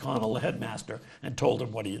to Brother Connell, the headmaster, and told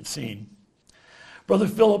him what he had seen. Brother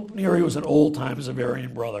Philip Neary was an old-time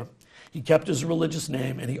Xaverian brother. He kept his religious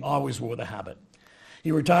name, and he always wore the habit.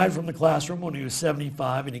 He retired from the classroom when he was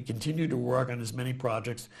 75, and he continued to work on his many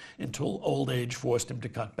projects until old age forced him to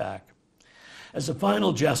cut back. As a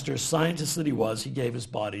final gesture, scientist that he was, he gave his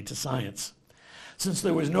body to science. Since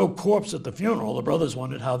there was no corpse at the funeral, the brothers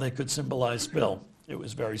wondered how they could symbolize Phil. It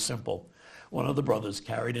was very simple. One of the brothers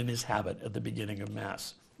carried in his habit at the beginning of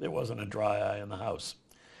Mass. There wasn't a dry eye in the house.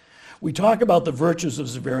 We talk about the virtues of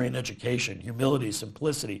Xaverian education: humility,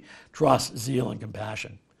 simplicity, trust, zeal, and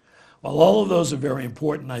compassion. While all of those are very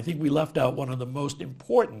important, I think we left out one of the most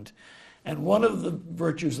important and one of the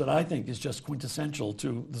virtues that I think is just quintessential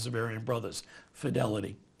to the Xaverian brothers: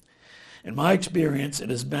 fidelity. In my experience, it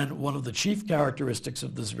has been one of the chief characteristics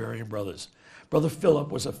of the Xaverian brothers. Brother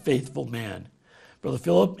Philip was a faithful man. Brother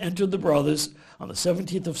Philip entered the brothers on the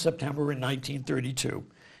 17th of September in 1932.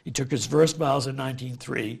 He took his first vows in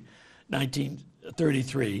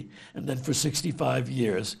 1933, and then for 65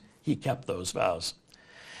 years, he kept those vows.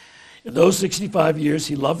 In those 65 years,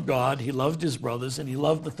 he loved God, he loved his brothers, and he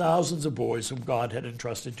loved the thousands of boys whom God had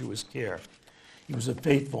entrusted to his care. He was a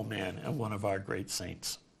faithful man and one of our great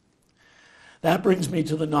saints. That brings me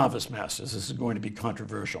to the novice masters. This is going to be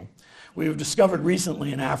controversial. We have discovered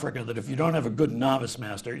recently in Africa that if you don't have a good novice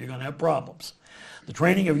master, you're going to have problems. The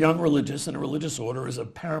training of young religious in a religious order is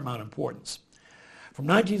of paramount importance. From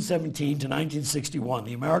 1917 to 1961,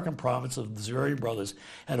 the American province of the Xaverian brothers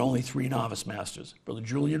had only 3 novice masters: Brother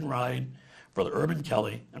Julian Ryan, Brother Urban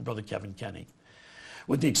Kelly, and Brother Kevin Kenny.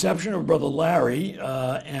 With the exception of Brother Larry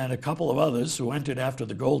and a couple of others who entered after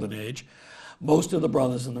the Golden Age, most of the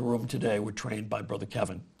brothers in the room today were trained by Brother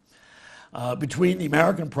Kevin. Between the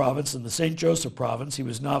American province and the St. Joseph province, he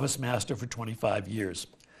was novice master for 25 years.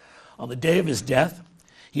 On the day of his death,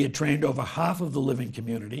 he had trained over half of the living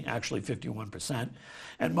community, actually 51%,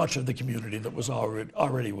 and much of the community that was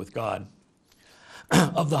already with God.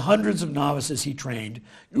 Of the hundreds of novices he trained,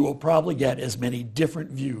 you will probably get as many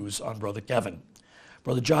different views on Brother Kevin.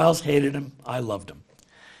 Brother Giles hated him. I loved him.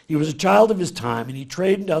 He was a child of his time, and he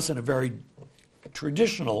trained us in a very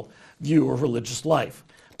traditional view of religious life,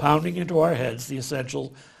 pounding into our heads the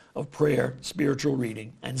essentials of prayer, spiritual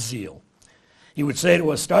reading, and zeal. He would say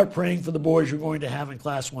to us, "Start praying for the boys you're going to have in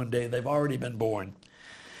class one day. They've already been born."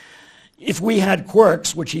 If we had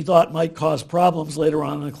quirks, which he thought might cause problems later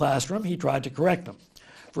on in the classroom, he tried to correct them.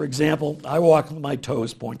 For example, I walk with my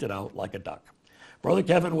toes pointed out like a duck. Brother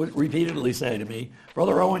Kevin would repeatedly say to me,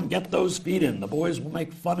 "Brother Owen, get those feet in. The boys will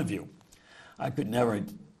make fun of you." I could never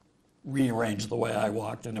rearrange the way I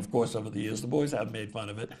walked, and of course over the years the boys have made fun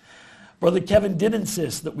of it. Brother Kevin did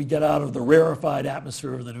insist that we get out of the rarefied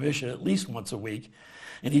atmosphere of the novitiate at least once a week,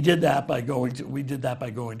 and we did that by going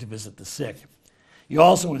to visit the sick. He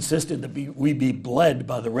also insisted that we be bled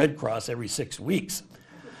by the Red Cross every 6 weeks.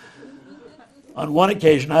 On one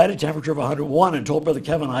occasion, I had a temperature of 101 and told Brother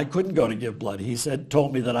Kevin I couldn't go to give blood. He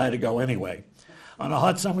told me that I had to go anyway. On a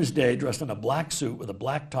hot summer's day, dressed in a black suit with a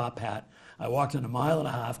black top hat, I walked in 1.5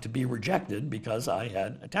 miles to be rejected because I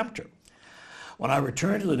had a temperature. When I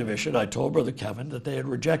returned to the novitiate, I told Brother Kevin that they had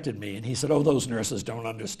rejected me, and he said, "Oh, those nurses don't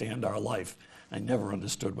understand our life." I never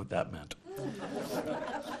understood what that meant.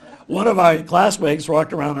 One of our classmates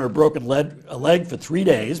walked around on a broken leg for 3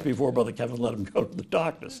 days before Brother Kevin let him go to the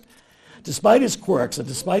doctors. Despite his quirks, and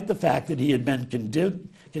despite the fact that he had been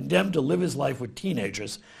condemned to live his life with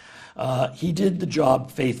teenagers, he did the job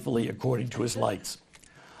faithfully according to his lights.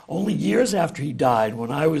 Only years after he died,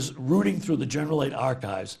 when I was rooting through the General Aid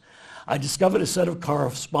archives, I discovered a set of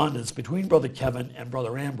correspondence between Brother Kevin and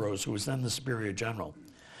Brother Ambrose, who was then the Superior General.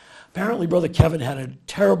 Apparently, Brother Kevin had a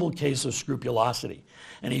terrible case of scrupulosity,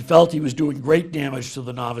 and he felt he was doing great damage to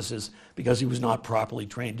the novices because he was not properly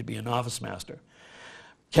trained to be a novice master.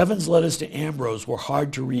 Kevin's letters to Ambrose were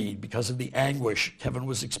hard to read because of the anguish Kevin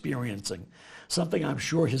was experiencing, something I'm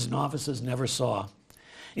sure his novices never saw.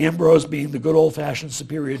 Ambrose, being the good old-fashioned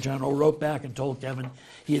Superior General, wrote back and told Kevin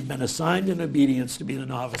he had been assigned in obedience to be the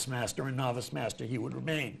novice master, and novice master he would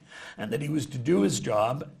remain, and that he was to do his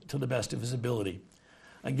job to the best of his ability.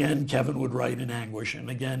 Again, Kevin would write in anguish, and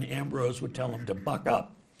again, Ambrose would tell him to buck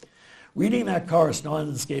up. Reading that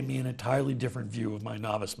correspondence gave me an entirely different view of my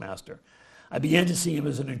novice master. I began to see him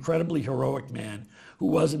as an incredibly heroic man who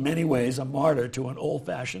was in many ways a martyr to an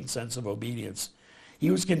old-fashioned sense of obedience.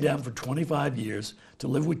 He was condemned for 25 years to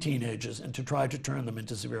live with teenagers and to try to turn them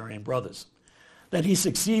into Xaverian brothers. That he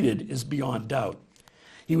succeeded is beyond doubt.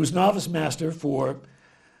 He was novice master for,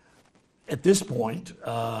 at this point,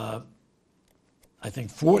 I think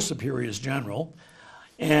 4 superiors general,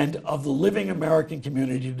 and of the living American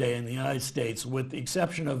community today in the United States, with the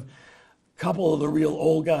exception of a couple of the real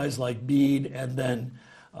old guys like Bede and then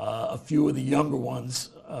a few of the younger ones,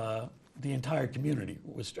 the entire community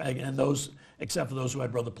was, and those, except for those who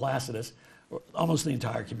had Brother Placidus, almost the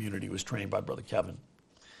entire community was trained by Brother Kevin.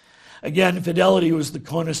 Again, fidelity was the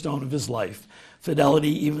cornerstone of his life. Fidelity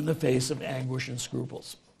even in the face of anguish and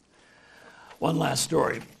scruples. One last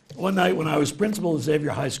story. One night when I was principal of Xavier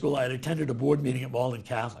High School, I had attended a board meeting at Malden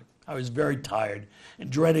Catholic. I was very tired and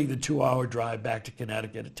dreading the 2-hour drive back to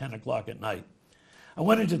Connecticut at 10 o'clock at night. I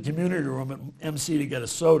went into the community room at MC to get a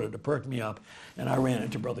soda to perk me up, and I ran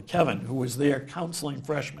into Brother Kevin, who was there counseling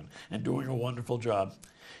freshmen and doing a wonderful job.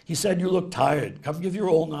 He said, "You look tired. Come give your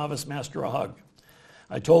old novice master a hug."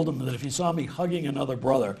 I told him that if he saw me hugging another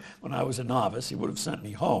brother when I was a novice, he would have sent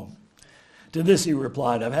me home. To this he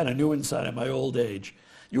replied, "I've had a new insight in my old age.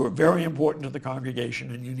 You are very important to the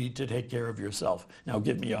congregation and you need to take care of yourself. Now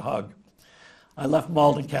give me a hug." I left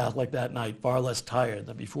Malden Catholic that night far less tired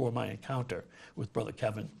than before my encounter with Brother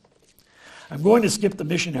Kevin. I'm going to skip the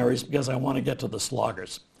missionaries because I want to get to the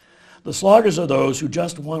sloggers. The sloggers are those who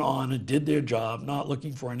just went on and did their job, not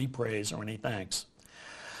looking for any praise or any thanks.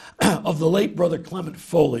 Of the late Brother Clement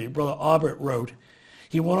Foley, Brother Aubert wrote,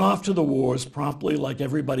 "He went off to the wars promptly like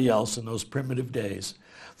everybody else in those primitive days.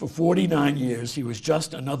 For 49 years, he was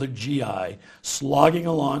just another GI, slogging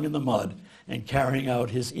along in the mud and carrying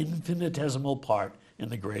out his infinitesimal part in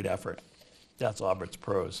the great effort." That's Aubert's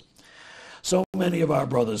prose. So many of our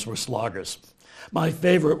brothers were sloggers. My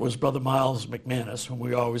favorite was Brother Miles McManus, whom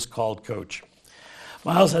we always called Coach.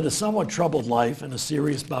 Miles had a somewhat troubled life and a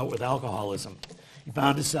serious bout with alcoholism. He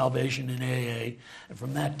found his salvation in AA, and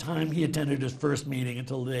from that time he attended his first meeting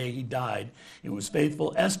until the day he died. He was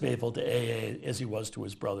as faithful to AA as he was to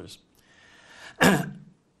his brothers.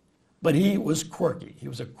 But he was quirky. He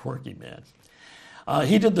was a quirky man.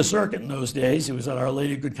 He did the circuit in those days. He was at Our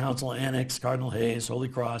Lady of Good Counsel Annex, Cardinal Hayes, Holy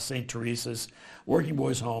Cross, St. Teresa's, Working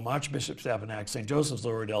Boys Home, Archbishop Stepinac, St. Joseph's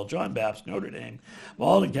Loredale, John Baptist, Notre Dame,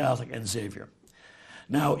 Malden Catholic, and Xavier.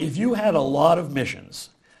 Now, if you had a lot of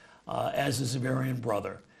missions as a Xaverian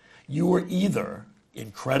brother, you were either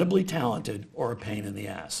incredibly talented or a pain in the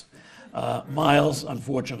ass. Miles,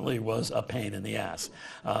 unfortunately, was a pain in the ass.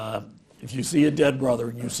 If you see a dead brother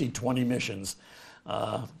and you see 20 missions,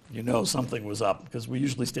 you know something was up, because we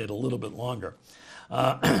usually stayed a little bit longer.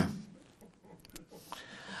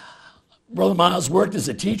 Brother Miles worked as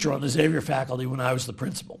a teacher on the Xavier faculty when I was the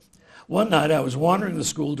principal. One night I was wandering the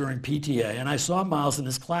school during PTA and I saw Miles in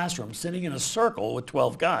his classroom sitting in a circle with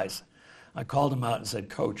 12 guys. I called him out and said,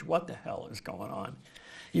 "Coach, what the hell is going on?"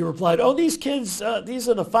 He replied, "Oh, these kids, these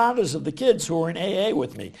are the fathers of the kids who were in AA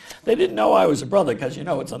with me. They didn't know I was a brother because, you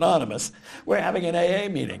know, it's anonymous. We're having an AA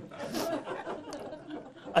meeting."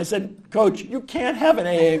 I said, "Coach, you can't have an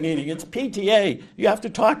AA meeting. It's PTA. You have to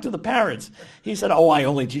talk to the parents." He said, "Oh, I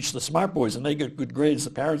only teach the smart boys and they get good grades.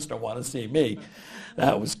 The parents don't want to see me."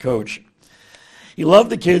 That was Coach. He loved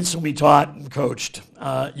the kids whom he taught and coached.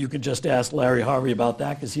 You can just ask Larry Harvey about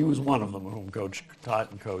that because he was one of them whom Coach taught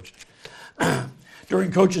and coached. During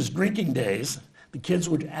Coach's drinking days, the kids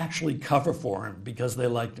would actually cover for him because they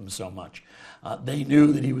liked him so much. They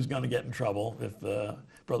knew that he was going to get in trouble if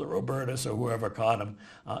Brother Robertus or whoever caught him.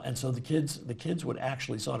 And so the kids would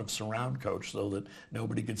actually sort of surround Coach so that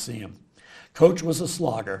nobody could see him. Coach was a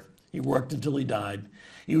slogger. He worked until he died.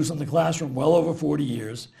 He was in the classroom well over 40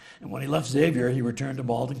 years, and when he left Xavier, he returned to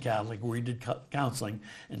Malden Catholic, where he did counseling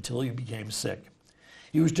until he became sick.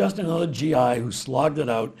 He was just another GI who slogged it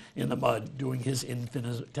out in the mud, doing his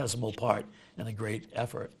infinitesimal part in a great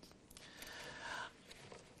effort.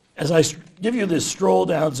 As I give you this stroll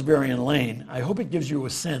down Xaverian Lane, I hope it gives you a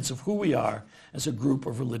sense of who we are as a group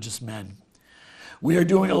of religious men. We are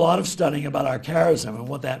doing a lot of studying about our charism and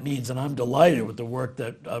what that means, and I'm delighted with the work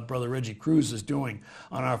that Brother Reggie Cruz is doing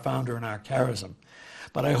on our founder and our charism.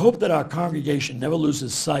 But I hope that our congregation never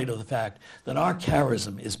loses sight of the fact that our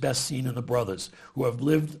charism is best seen in the brothers who have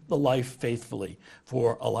lived the life faithfully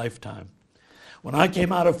for a lifetime. When I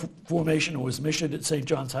came out of formation and was missioned at St.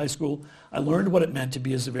 John's High School, I learned what it meant to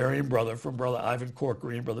be a Xaverian brother from Brother Ivan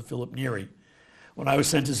Corkery and Brother Philip Neary. When I was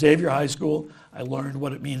sent to Xavier High School, I learned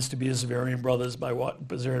what it means to be a Xaverian brother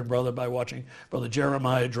by watching Brother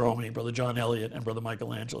Jeremiah Dromey, Brother John Elliott, and Brother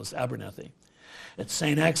Michael Angelus Abernethy. At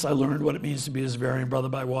C.F.X, I learned what it means to be a Xaverian brother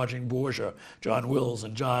by watching Borgia, John Wills,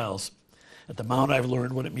 and Giles. At the Mount, I've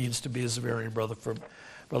learned what it means to be a Xaverian brother from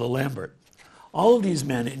Brother Lambert. All of these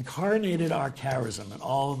men incarnated our charism, and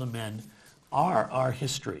all of the men are our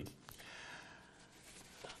history.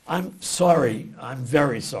 I'm sorry, I'm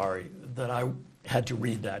very sorry that I had to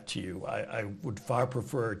read that to you. I would far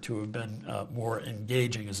prefer to have been more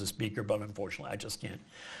engaging as a speaker, but unfortunately I just can't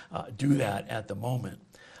do that at the moment.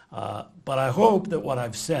 But I hope that what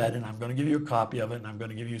I've said, and I'm going to give you a copy of it, and I'm going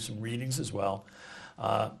to give you some readings as well,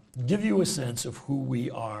 give you a sense of who we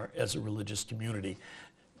are as a religious community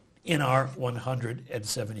in our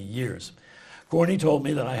 170 years. Corny told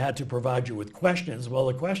me that I had to provide you with questions. Well,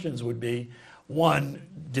 the questions would be, one,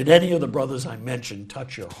 did any of the brothers I mentioned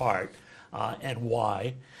touch your heart, and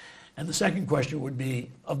why? And the second question would be,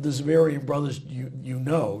 of the Xaverian brothers you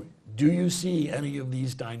know, do you see any of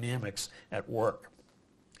these dynamics at work?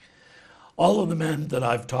 All of the men that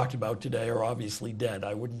I've talked about today are obviously dead.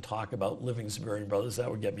 I wouldn't talk about living Xaverian brothers. That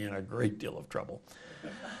would get me in a great deal of trouble.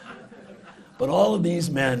 But all of these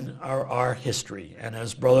men are our history. And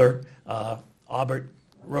as Brother Albert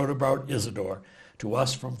wrote about Isidore, to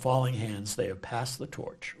us from falling hands they have passed the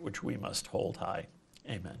torch, which we must hold high.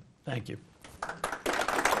 Amen. Thank you.